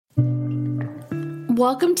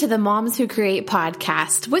Welcome to the Moms Who Create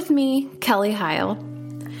podcast with me, Kelly Heil.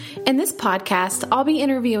 In this podcast, I'll be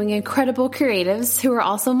interviewing incredible creatives who are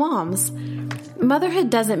also moms. Motherhood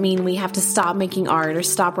doesn't mean we have to stop making art or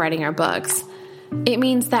stop writing our books. It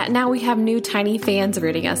means that now we have new tiny fans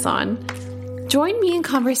rooting us on. Join me in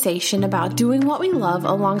conversation about doing what we love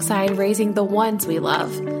alongside raising the ones we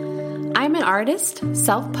love. I'm an artist,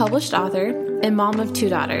 self-published author, and mom of 2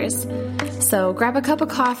 daughters. So grab a cup of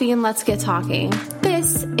coffee and let's get talking.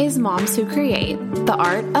 This is Moms Who Create, the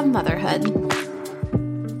art of motherhood.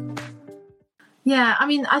 Yeah,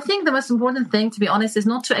 I think the most important thing, to be honest, is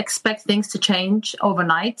not to expect things to change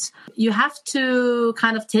overnight. You have to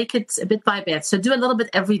kind of take it a bit by bit. So do a little bit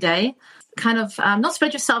every day, kind of not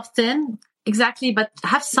spread yourself thin, exactly, but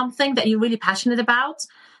have something that you're really passionate about.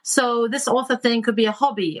 So this author thing could be a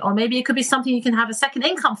hobby, or maybe it could be something you can have a second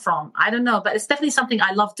income from. I don't know, but it's definitely something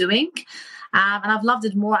I love doing. And I've loved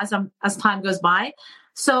it more as time goes by.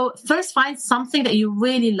 So first find something that you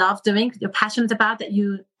really love doing, you're passionate about,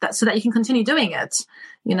 so that you can continue doing it.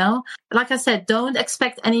 You know, like I said, don't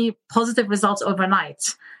expect any positive results overnight.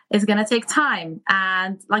 It's going to take time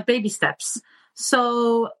and like baby steps.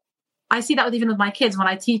 So I see that even with my kids when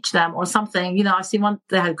I teach them or something, you know, I see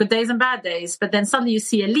they have good days and bad days, but then suddenly you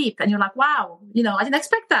see a leap and you're like, wow, you know, I didn't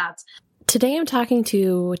expect that. Today I'm talking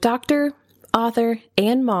to doctor, author,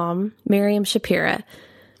 and mom, Miriam Shapira.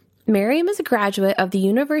 Miriam is a graduate of the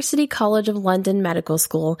University College of London Medical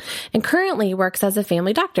School and currently works as a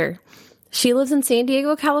family doctor. She lives in San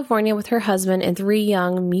Diego, California with her husband and 3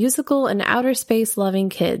 young musical and outer space loving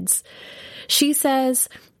kids. She says,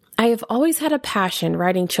 I have always had a passion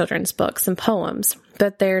writing children's books and poems,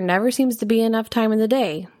 but there never seems to be enough time in the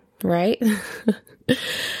day, right?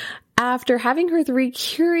 After having her 3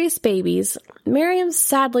 curious babies, Miriam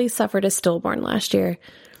sadly suffered a stillborn last year.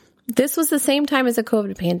 This was the same time as the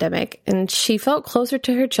COVID pandemic, and she felt closer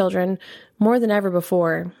to her children more than ever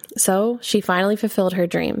before, so she finally fulfilled her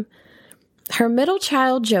dream. Her middle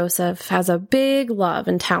child, Joseph, has a big love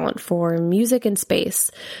and talent for music and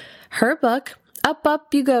space. Her book, Up,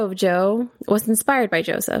 Up You Go, Joe, was inspired by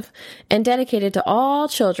Joseph and dedicated to all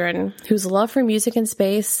children whose love for music and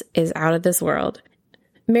space is out of this world.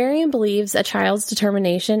 Miriam believes a child's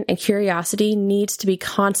determination and curiosity needs to be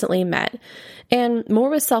constantly met, and more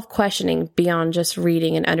with self-questioning beyond just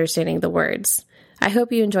reading and understanding the words. I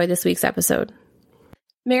hope you enjoyed this week's episode.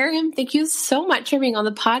 Miriam, thank you so much for being on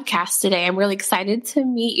the podcast today. I'm really excited to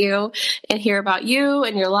meet you and hear about you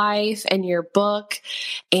and your life and your book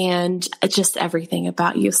and just everything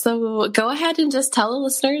about you. So go ahead and just tell the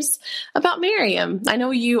listeners about Miriam. I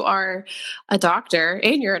know you are a doctor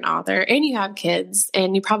and you're an author and you have kids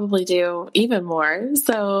and you probably do even more.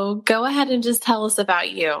 So go ahead and just tell us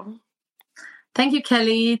about you. Thank you,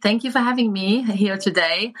 Kelly. Thank you for having me here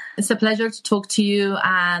today. It's a pleasure to talk to you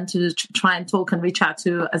and to try and talk and reach out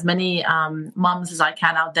to as many moms as I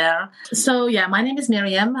can out there. So yeah, my name is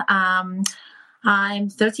Miriam. I'm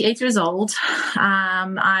 38 years old.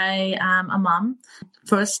 I am a mom.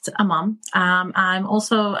 First, a mom. I'm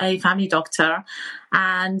also a family doctor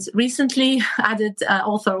and recently added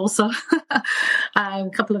author also a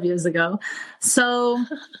couple of years ago. So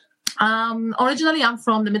originally I'm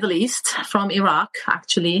from the Middle East, from Iraq,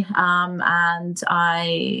 actually. And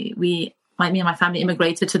me and my family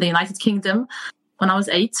immigrated to the United Kingdom when I was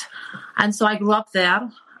 8. And so I grew up there,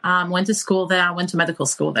 went to school there, went to medical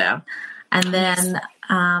school there. And then,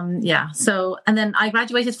 and then I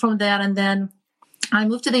graduated from there and then I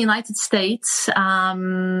moved to the United States, it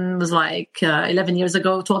was like 11 years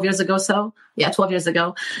ago, 12 years ago. So yeah, 12 years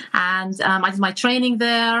ago. And I did my training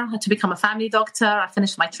there to become a family doctor. I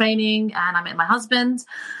finished my training and I met my husband.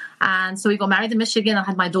 And so we got married in Michigan. I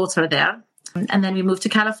had my daughter there. And then we moved to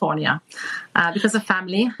California because of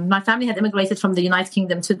family. My family had immigrated from the United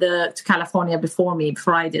Kingdom to California before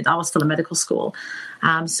I did. I was still in medical school.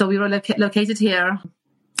 So we were located here.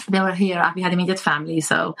 They were here. We had immediate family.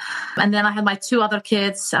 So, and then I had my 2 other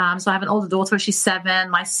kids. So I have an older daughter. She's 7.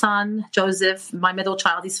 My son, Joseph, my middle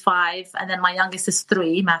child, is 5. And then my youngest is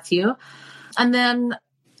 3, Matthew. And then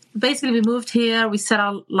basically we moved here. We set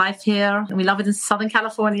our life here. And we love it in Southern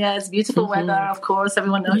California. It's beautiful weather, of course.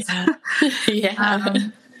 Everyone knows.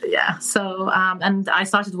 Yeah. So, and I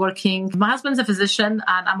started working. My husband's a physician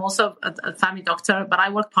and I'm also a family doctor, but I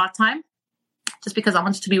work part-time. Just because I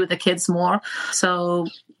wanted to be with the kids more. So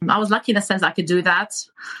I was lucky in a sense I could do that.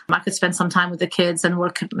 I could spend some time with the kids and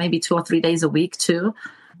work maybe 2 or 3 days a week too,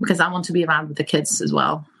 because I want to be around with the kids as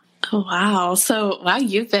well. Oh, wow. So,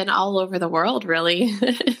 you've been all over the world, really.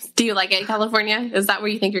 Do you like it in California? Is that where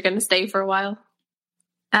you think you're going to stay for a while?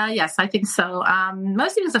 Yes, I think so.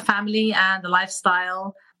 Mostly as a family and the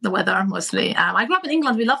lifestyle. The weather mostly. I grew up in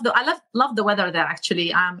England. Love the weather there.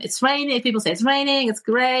 Actually, it's rainy. People say it's raining. It's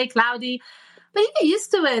grey, cloudy, but you get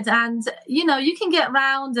used to it, and you can get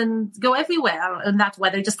around and go everywhere in that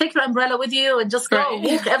weather. Just take your umbrella with you and just go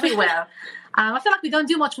walk everywhere. I feel like we don't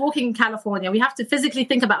do much walking in California. We have to physically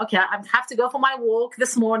think about, okay, I have to go for my walk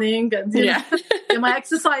this morning and get my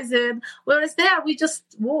exercise in. Whereas there, we just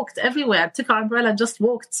walked everywhere, took our umbrella and just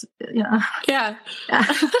walked. Yeah.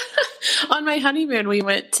 On my honeymoon, we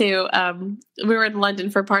went to, we were in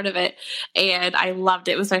London for part of it, and I loved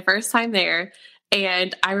it. It was my first time there.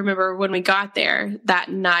 And I remember when we got there that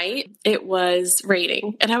night, it was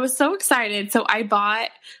raining and I was so excited. So I bought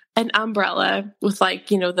an umbrella with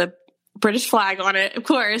the British flag on it, of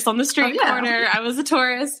course, on the street corner. I was a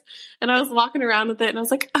tourist and I was walking around with it and I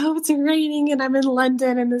was like, oh, it's raining and I'm in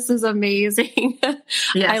London and this is amazing.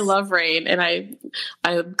 Yes. I love rain and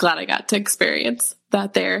I'm glad I got to experience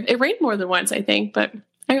that there. It rained more than once, I think, but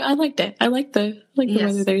I liked it. I like the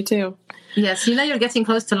weather there too. Yes, you're getting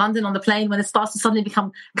close to London on the plane when it starts to suddenly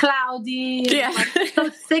become cloudy. Yeah. So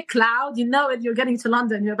thick cloud, you're getting to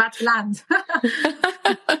London, you're about to land.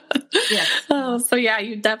 Yes. Oh, so yeah,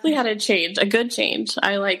 you definitely had a good change.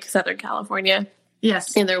 I like Southern California.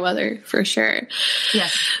 Yes. In their weather, for sure.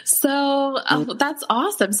 Yes. So that's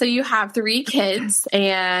awesome. So you have 3 kids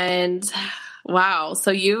and wow.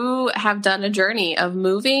 So you have done a journey of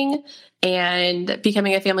moving and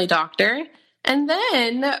becoming a family doctor. And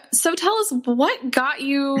then, so tell us what got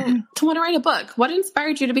you to want to write a book? What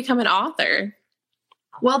inspired you to become an author?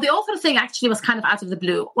 Well, the author thing actually was kind of out of the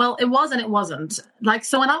blue. Well, it was and it wasn't.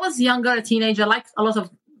 So when I was younger, a teenager, like a lot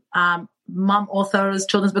of mom authors,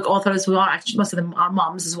 children's book authors, who are actually, most of them are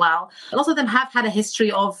moms as well. A lot of them have had a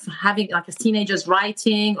history of having, as teenagers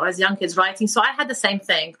writing or as young kids writing. So I had the same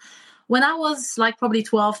thing. When I was probably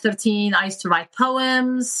 12, 13, I used to write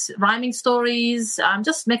poems, rhyming stories,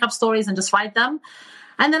 just make up stories and just write them.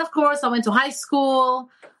 And then, of course, I went to high school.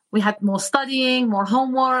 We had more studying, more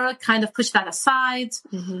homework, kind of pushed that aside.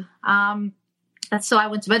 Mm-hmm. And so I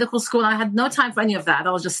went to medical school. And I had no time for any of that.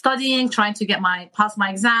 I was just studying, trying to pass my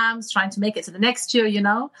exams, trying to make it to the next year,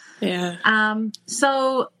 Yeah.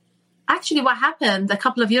 So actually what happened a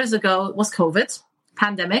couple of years ago was COVID,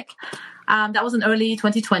 pandemic. That was in early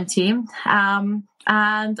 2020.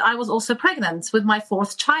 And I was also pregnant with my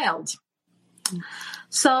 4th child.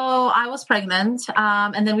 So I was pregnant.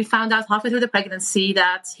 And then we found out halfway through the pregnancy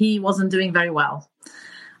that he wasn't doing very well.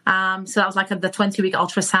 So that was at the 20-week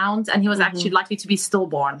ultrasound, and he was actually likely to be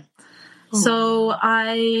stillborn. Oh. So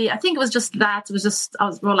I think it was just that. I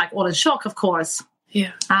was all in shock, of course.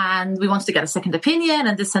 Yeah. And we wanted to get a second opinion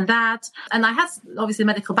and this and that. And I had obviously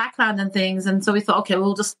medical background and things. And so we thought, okay,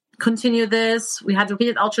 we'll just continue this. We had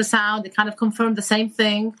repeated ultrasound. It kind of confirmed the same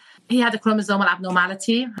thing. He had a chromosomal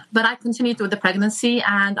abnormality, but I continued with the pregnancy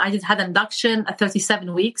and I had an induction at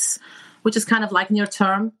 37 weeks, which is kind of near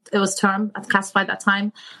term. It was term, classified at that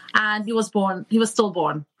time. And he was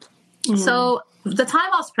stillborn. Mm. So the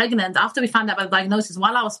time I was pregnant, after we found out about the diagnosis,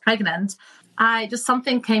 while I was pregnant,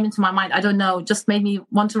 something came into my mind. I don't know, just made me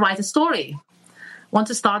want to write a story, want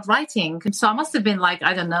to start writing. So I must have been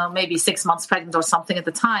I don't know, maybe 6 months pregnant or something at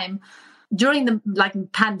the time during the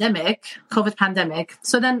pandemic, COVID pandemic.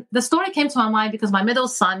 So then the story came to my mind because my middle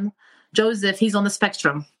son, Joseph, he's on the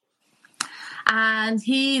spectrum and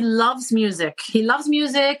he loves music. He loves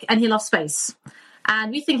music and he loves space.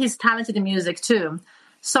 And we think he's talented in music too.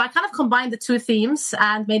 So I kind of combined the 2 themes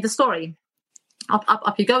and made the story.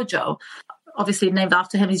 Up you go, Joe. Obviously named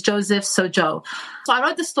after him. He's Joseph, so Joe. So I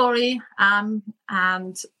wrote the story, and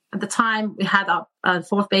at the time we had our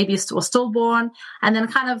 4th baby was stillborn, and then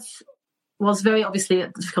kind of was very obviously a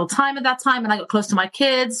difficult time at that time, and I got close to my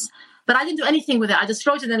kids, but I didn't do anything with it. I just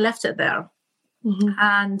wrote it and left it there. Mm-hmm.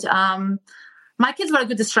 And my kids were a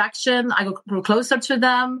good distraction. I grew closer to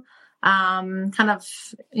them.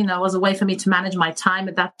 Was a way for me to manage my time.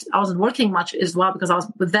 At that, I wasn't working much as well because I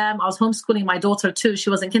was with them. I was homeschooling my daughter too. She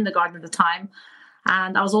was in kindergarten at the time.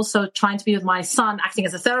 And I was also trying to be with my son, acting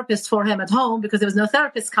as a therapist for him at home because there was no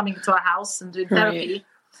therapist coming to our house and doing therapy. Right.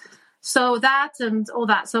 So that and all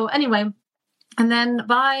that. So anyway, and then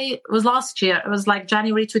it was last year. It was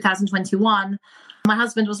January 2021. My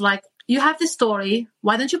husband was like, you have this story.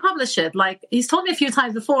 Why don't you publish it? He's told me a few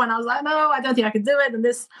times before and I was like, no, I don't think I can do it. And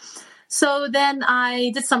this. So then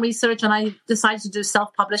I did some research and I decided to do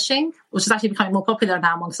self-publishing, which is actually becoming more popular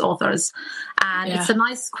now amongst authors. And It's a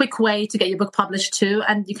nice, quick way to get your book published too.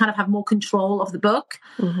 And you kind of have more control of the book,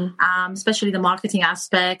 especially the marketing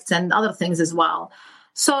aspect and other things as well.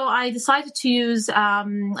 So I decided to use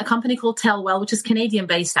a company called Tellwell, which is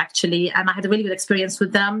Canadian-based actually. And I had a really good experience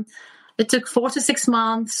with them. It took 4 to 6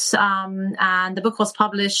 months, and the book was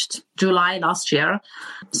published July last year.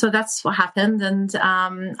 So that's what happened. And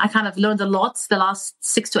I kind of learned a lot the last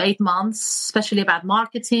 6 to 8 months, especially about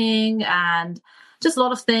marketing and just a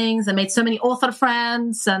lot of things. I made so many author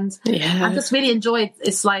friends, and I just really enjoyed.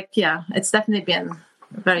 It's like, it's definitely been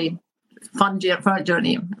a very fun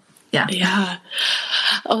journey. Yeah.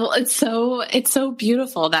 Oh, it's so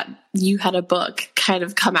beautiful that you had a book kind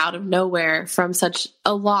of come out of nowhere from such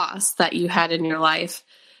a loss that you had in your life.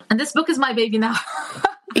 And this book is my baby now.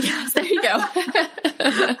 Yes, there you go.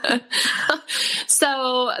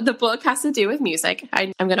 So the book has to do with music.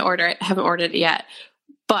 I'm going to order it. I haven't ordered it yet,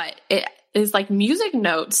 but it is like music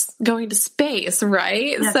notes going to space,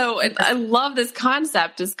 right? Yes. So I love this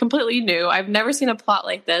concept. It's completely new. I've never seen a plot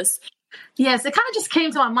like this. Yes, it kind of just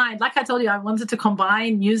came to my mind. Like I told you, I wanted to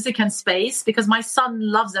combine music and space because my son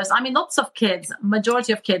loves this. I mean, lots of kids,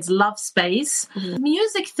 majority of kids love space. Mm-hmm. The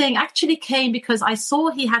music thing actually came because I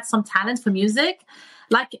saw he had some talent for music.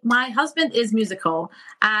 Like my husband is musical,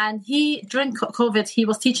 and during COVID, he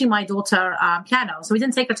was teaching my daughter piano. So we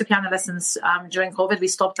didn't take her to piano lessons during COVID. We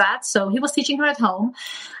stopped that. So he was teaching her at home.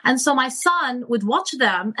 And so my son would watch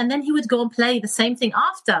them, and then he would go and play the same thing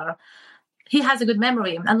after. He has a good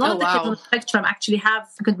memory. And a lot of the kids on the spectrum actually have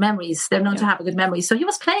good memories. They're known to have a good memory. So he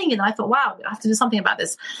was playing it, and I thought, wow, I have to do something about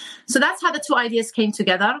this. So that's how the two ideas came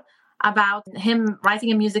together, about him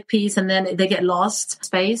writing a music piece and then they get lost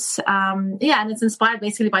space. And it's inspired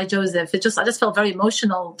basically by Joseph. I just felt very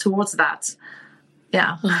emotional towards that.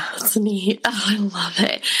 Yeah. Oh, that's neat. Oh, I love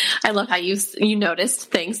it. I love how you noticed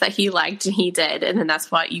things that he liked and he did. And then that's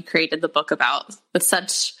what you created the book about. It's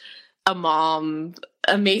such a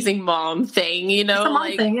amazing mom thing, It's a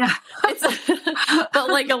mom thing, yeah. But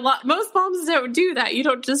like most moms don't do that. You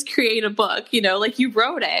don't just create a book, like you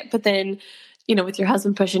wrote it, but then, with your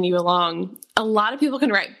husband pushing you along, a lot of people can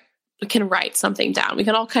write something down. We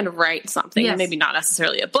can all kind of write something, maybe not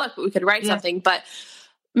necessarily a book, but we could write something, but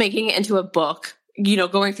making it into a book,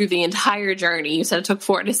 going through the entire journey. You said it took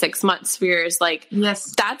 4 to 6 months for yours. Like,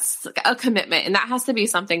 yes, that's a commitment. And that has to be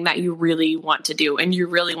something that you really want to do and you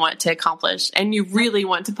really want to accomplish and you really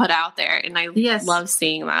want to put out there. And I love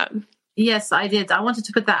seeing that. Yes, I did. I wanted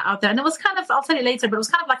to put that out there. And it was kind of, I'll tell you later, but it was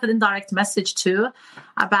kind of like an indirect message too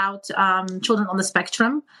about children on the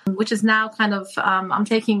spectrum, which is now kind of, I'm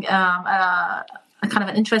taking a kind of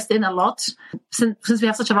an interest in a lot since we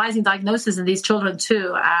have such a rising diagnosis in these children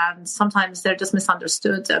too. And sometimes they're just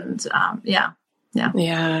misunderstood. And Yeah.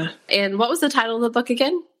 And what was the title of the book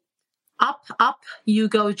again? Up, You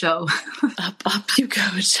Go, Joe. Up, You Go,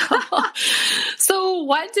 Joe. So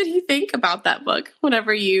what did he think about that book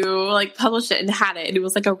whenever you published it and had it? And it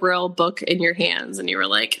was like a real book in your hands and you were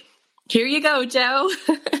like, here you go, Joe.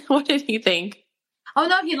 What did he think? Oh,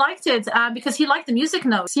 no, he liked it because he liked the music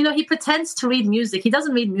notes. He pretends to read music. He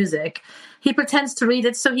doesn't read music. He pretends to read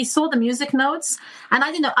it. So he saw the music notes. And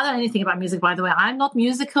I don't know anything about music, by the way. I'm not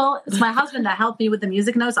musical. It's my husband that helped me with the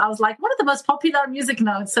music notes. I was like, what are the most popular music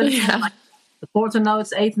notes? So the quarter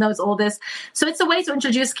notes, eighth notes, all this. So it's a way to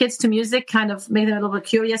introduce kids to music, kind of make them a little bit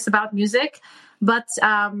curious about music. But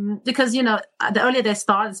because, the earlier they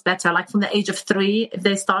start, it's better. Like from the age of 3, if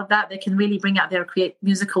they start that, they can really bring out their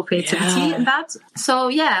musical creativity in that. So,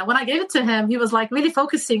 when I gave it to him, he was like really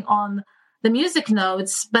focusing on the music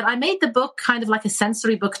notes. But I made the book kind of like a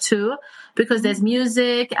sensory book too, because there's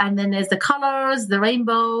music and then there's the colors, the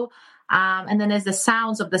rainbow, and then there's the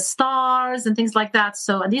sounds of the stars and things like that.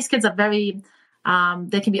 So, and these kids are very...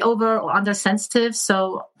 they can be over or under sensitive,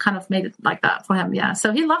 so kind of made it like that for him. Yeah,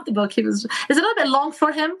 so he loved the book. It's a little bit long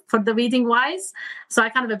for him for the reading wise, so I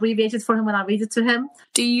kind of abbreviated for him when I read it to him.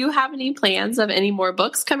 Do you have any plans of any more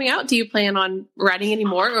books coming out? Do you plan on writing any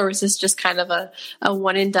more, or is this just kind of a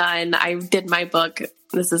one and done? I did my book.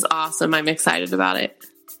 This is awesome. I'm excited about it.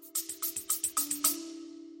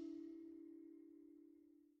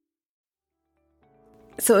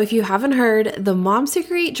 So if you haven't heard, the Moms Who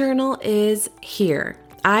Create Journal is here.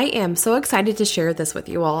 I am so excited to share this with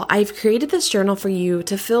you all. I've created this journal for you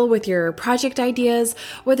to fill with your project ideas,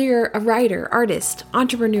 whether you're a writer, artist,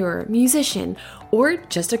 entrepreneur, musician, or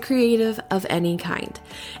just a creative of any kind.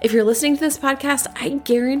 If you're listening to this podcast, I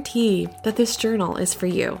guarantee that this journal is for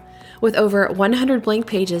you. With over 100 blank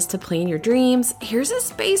pages to plan your dreams, here's a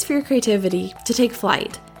space for your creativity to take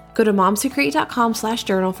flight. Go to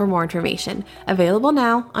momswhocreate.com/journal for more information. Available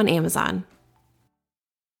now on Amazon.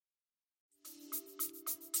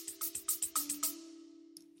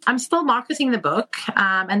 I'm still marketing the book,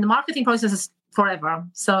 and the marketing process is forever.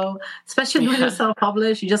 So especially when you're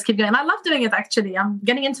self-published, you just keep going. And I love doing it, actually. I'm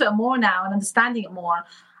getting into it more now and understanding it more.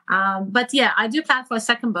 But I do plan for a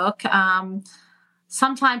second book.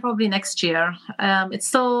 sometime probably next year. It's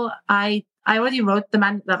still, I already wrote the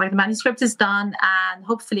manuscript is done, and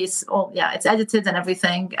hopefully it's edited and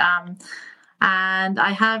everything. And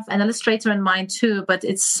I have an illustrator in mind too, but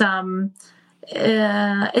it's a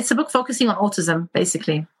book focusing on autism,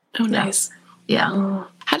 basically. Oh, nice. Yeah.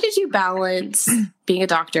 How did you balance being a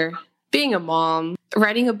doctor, being a mom,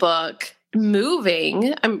 writing a book,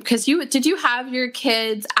 moving? Because did you have your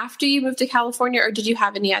kids after you moved to California, or did you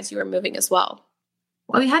have any as you were moving as well?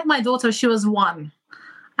 Well, we had my daughter. She was 1,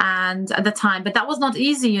 and at the time, but that was not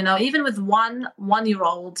easy. Even with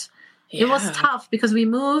 1-year-old. Yeah. It was tough because we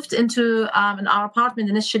moved into our apartment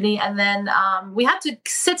initially, and then we had to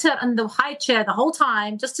sit her in the high chair the whole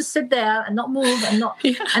time, just to sit there and not move and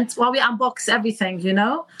while we unbox everything,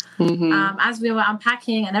 as we were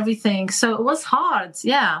unpacking and everything. So it was hard,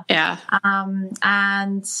 yeah.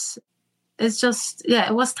 And it's just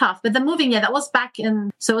it was tough. But the moving, that was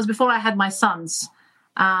so it was before I had my sons.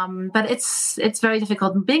 But it's very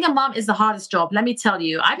difficult. Being a mom is the hardest job. Let me tell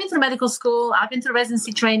you, I've been through medical school. I've been through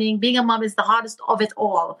residency training. Being a mom is the hardest of it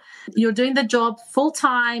all. You're doing the job full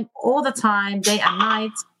time, all the time, day and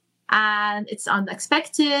night. And it's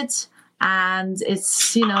unexpected. And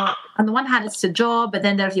it's, on the one hand, it's a job, but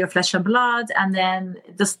then there's your flesh and blood. And then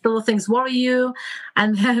the little things worry you.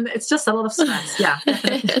 And then it's just a lot of stress. Yeah.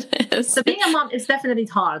 So being a mom is definitely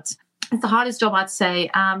hard. It's the hardest job, I'd say.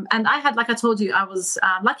 And I had, like I told you, I was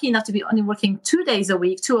lucky enough to be only working 2 days a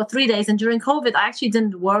week, 2 or 3 days. And during COVID, I actually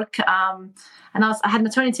didn't work. And I had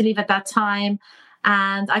maternity leave at that time.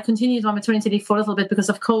 And I continued my maternity leave for a little bit because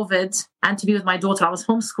of COVID and to be with my daughter. I was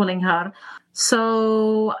homeschooling her.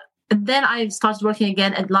 So then I started working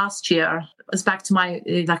again. And last year, it was back to my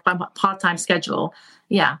part-time schedule.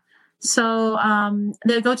 Yeah. So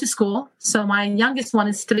they go to school. So my youngest one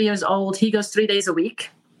is 3 years old. He goes 3 days a week.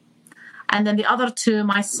 And then the other 2,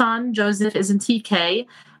 my son, Joseph, is in TK,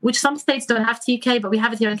 which some states don't have TK, but we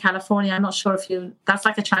have it here in California. I'm not sure that's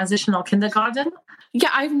like a transitional kindergarten. Yeah,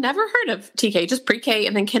 I've never heard of TK, just pre-K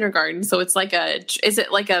and then kindergarten. So it's is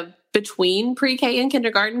it like a between pre-K and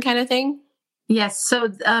kindergarten kind of thing? Yes. So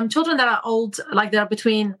children that are old, like they're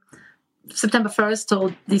between September 1st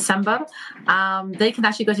till December, they can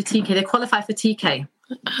actually go to TK. They qualify for TK.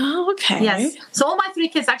 Oh, okay. Yes. So all my 3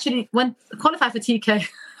 kids actually qualify for TK.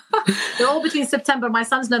 They're all between September. My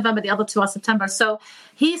son's November. The other 2 are September. So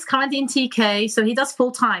he's currently in TK. So he does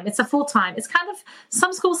full time. It's a full time. It's kind of,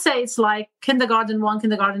 some schools say it's like kindergarten 1,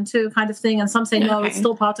 kindergarten 2 kind of thing. And some say, no, it's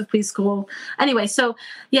still part of preschool. Anyway, so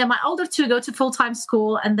my older 2 go to full time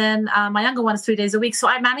school. And then my younger one is 3 days a week. So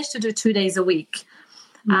I managed to do 2 days a week.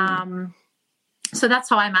 So that's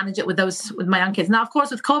how I manage it with my young kids. Now, of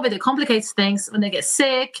course, with COVID, it complicates things when they get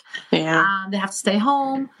sick. Yeah. They have to stay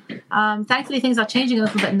home. Thankfully, things are changing a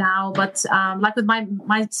little bit now. But like with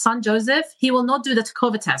my son, Joseph, he will not do the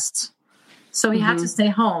COVID test. So he had to stay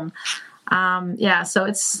home. So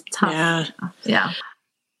it's tough. Yeah.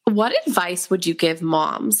 What advice would you give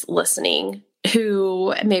moms listening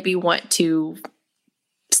who maybe want to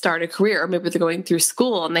start a career, or maybe they're going through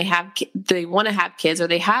school and they want to have kids, or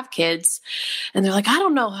they have kids and they're like, I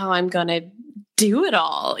don't know how I'm going to do it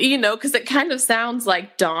all, because it kind of sounds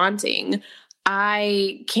like daunting.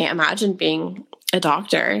 I can't imagine being a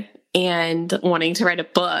doctor and wanting to write a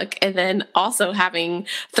book and then also having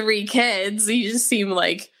 3 kids. You just seem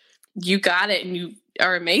like you got it and you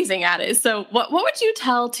are amazing at it. So what would you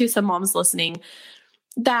tell to some moms listening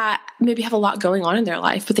that maybe have a lot going on in their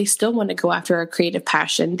life, but they still want to go after a creative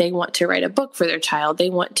passion? They want to write a book for their child. They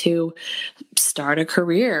want to start a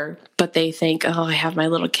career, but they think, oh, I have my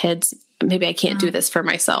little kids. Maybe I can't do this for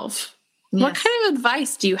myself. Yes. What kind of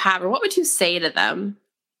advice do you have, or what would you say to them?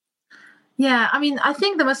 Yeah, I mean, I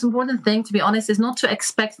think the most important thing, to be honest, is not to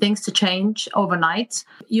expect things to change overnight.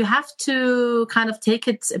 You have to kind of take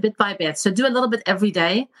it a bit by bit. So do a little bit every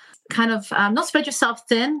day, kind of not spread yourself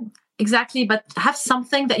thin. Exactly, but have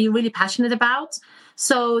something that you're really passionate about.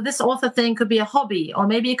 So this author thing could be a hobby, or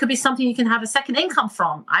maybe it could be something you can have a second income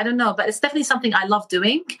from. I don't know, but it's definitely something I love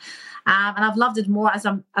doing, and I've loved it more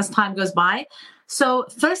as time goes by. So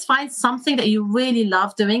first, find something that you really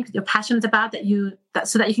love doing, you're passionate about,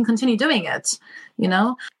 so that you can continue doing it.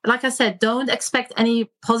 Like I said, don't expect any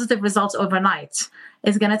positive results overnight.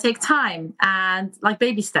 It's going to take time and like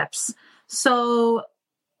baby steps. So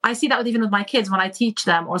I see that even with my kids when I teach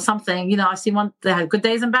them or something, I see they have good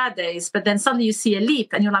days and bad days, but then suddenly you see a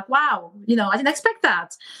leap and you're like, wow, I didn't expect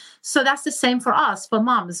that. So that's the same for us, for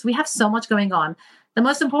moms. We have so much going on. The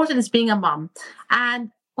most important is being a mom. And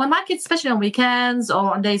when my kids, especially on weekends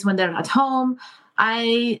or on days when they're at home,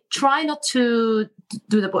 I try not to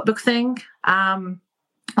do the book thing.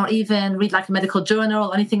 or even read like a medical journal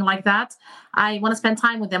or anything like that, I want to spend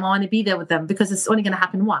time with them. I want to be there with them because it's only going to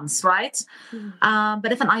happen once, right?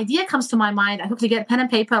 But if an idea comes to my mind, I quickly get pen and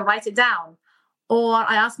paper, write it down. Or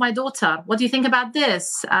I ask my daughter, what do you think about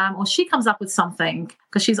this? Or she comes up with something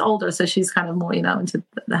because she's older. So she's kind of more, into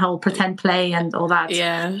the whole pretend play and all that.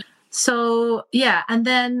 Yeah. So, yeah. And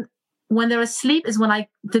then when they're asleep is when I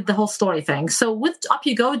did the whole story thing. So with Up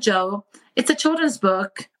You Go, Joe, it's a children's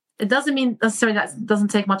book. It doesn't mean necessarily that it doesn't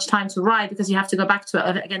take much time to write because you have to go back to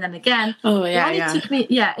it again and again. Oh, yeah,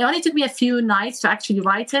 it only took me a few nights to actually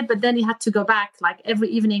write it, but then you had to go back. Like every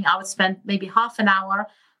evening, I would spend maybe half an hour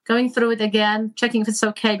going through it again, checking if it's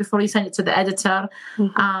okay before you send it to the editor.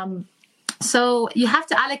 So you have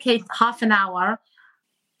to allocate half an hour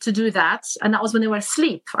to do that. And that was when they were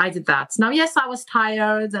asleep. I did that. Now, yes, I was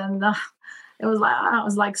tired and it was like, I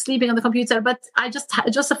was like sleeping on the computer, but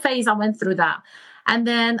just a phase I went through that. And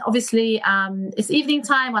then obviously it's evening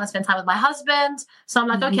time. I want to spend time with my husband. So I'm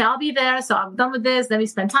like, okay, I'll be there. So I'm done with this. Then we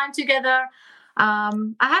spend time together. I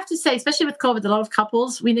have to say, especially with COVID, a lot of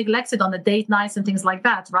couples, we neglected on the date nights and things like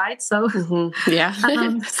that, right? So, yeah.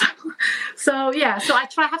 So I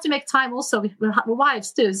have to make time also. We're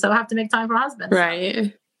wives too, so I have to make time for husbands.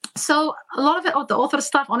 Right. So a lot of it, the author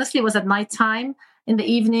stuff, honestly, was at nighttime, in the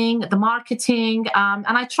evening, the marketing. And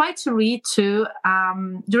I tried to read too.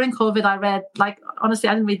 During COVID, I read, honestly,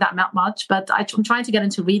 I didn't read that much, but I'm trying to get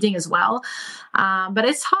into reading as well. But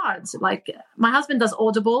it's hard. Like my husband does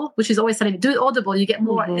Audible, which is always telling me, do Audible, you get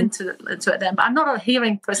more into it then. But I'm not a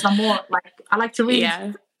hearing person. I'm more I like to read.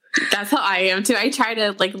 Yeah. That's how I am too. I try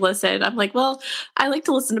to listen. I'm like, well, I like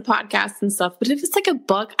to listen to podcasts and stuff, but if it's like a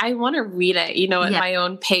book, I want to read it, at my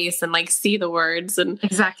own pace and see the words and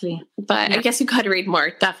exactly. But I guess you could read more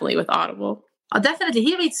definitely with Audible. Oh, definitely.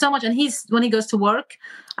 He reads so much. And when he goes to work,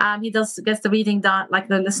 he gets the reading done,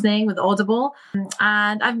 the listening with Audible.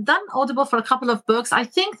 And I've done Audible for a couple of books. I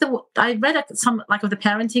think I read some of the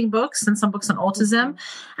parenting books and some books on autism.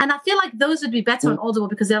 And I feel like those would be better on Audible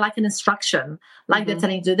because they're like an instruction. They're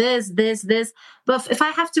telling you to do this. But if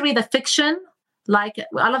I have to read a fiction, I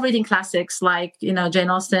love reading classics Jane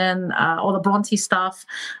Austen, all the Bronte stuff,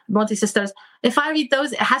 Bronte sisters. If I read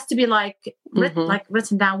those, it has to be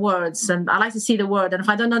written down words, and I like to see the word. And if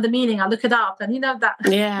I don't know the meaning, I look it up, and that.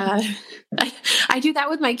 Yeah, I do that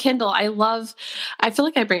with my Kindle. I feel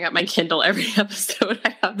like I bring up my Kindle every episode.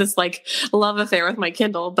 I have this love affair with my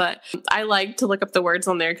Kindle, but I like to look up the words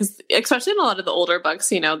on there because, especially in a lot of the older books,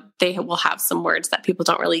 they will have some words that people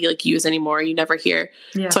don't really use anymore. You never hear.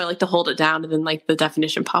 Yeah. So I like to hold it down, and then the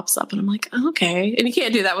definition pops up, and I'm like, oh, okay. And you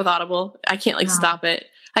can't do that with Audible. I can't stop it.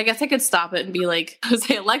 I guess I could stop it and be like,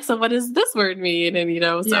 say, Alexa, what does this word mean? And,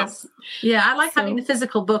 so. Yes. Yeah, I like having the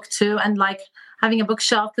physical book too. And having a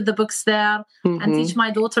bookshelf with the books there and teach my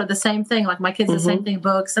daughter the same thing. My kids, the same thing,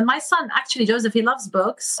 books. And my son, actually, Joseph, he loves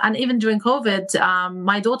books. And even during COVID,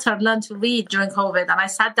 my daughter learned to read during COVID. And I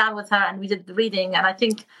sat down with her and we did the reading. And I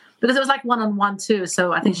think because it was one-on-one too.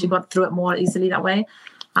 So I think she got through it more easily that way.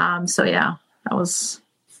 So yeah, that was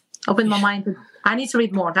opened my mind. I need to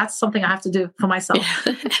read more. That's something I have to do for myself.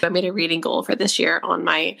 I made a reading goal for this year on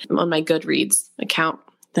my Goodreads account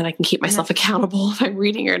that I can keep myself accountable if I'm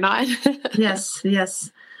reading or not. Yes.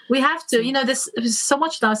 We have to. There's so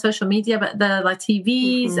much now social media, but the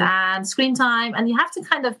TVs and screen time, and you have to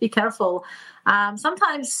kind of be careful.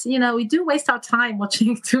 Sometimes, we do waste our time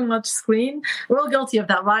watching too much screen. We're all guilty of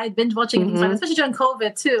that, right? Binge watching, and things especially during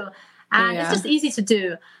COVID too. And it's just easy to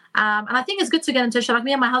do. And I think it's good to get into a show.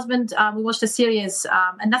 Me and my husband, we watched a series,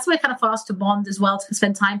 and that's a way kind of for us to bond as well, to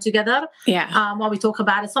spend time together. Yeah. While we talk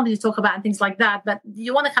about it, something to talk about and things like that. But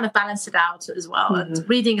you want to kind of balance it out as well. And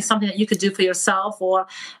reading is something that you could do for yourself, or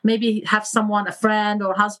maybe have someone, a friend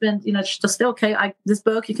or husband, just say, okay, this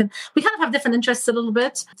book, we kind of have different interests a little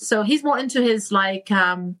bit. So he's more into his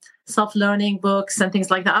self-learning books and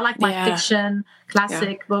things like that. I like my fiction,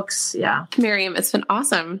 classic books. Yeah. Miriam, it's been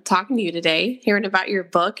awesome talking to you today, hearing about your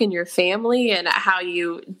book and your family and how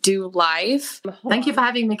you do life. Thank you for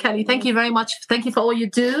having me, Kelly. Thank you very much. Thank you for all you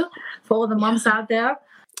do, for all the moms out there.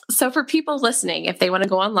 So for people listening, if they want to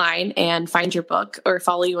go online and find your book or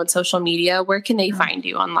follow you on social media, where can they find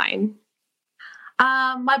you online?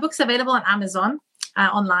 My book's available on Amazon.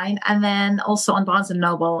 Online, and then also on Barnes &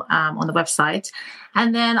 Noble on the website.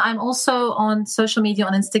 And then I'm also on social media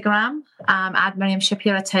on Instagram at Miriam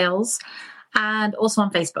Shapira Tales, and also on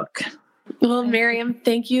Facebook. Well, Miriam,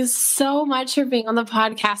 thank you so much for being on the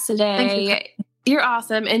podcast today. Thank you. You're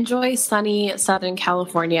awesome. Enjoy sunny Southern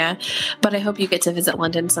California, but I hope you get to visit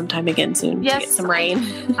London sometime again soon to get some rain.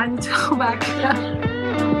 I need to go back.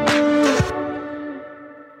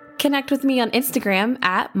 Connect with me on Instagram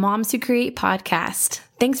at Moms Who Create Podcast.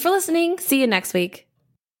 Thanks for listening. See you next week.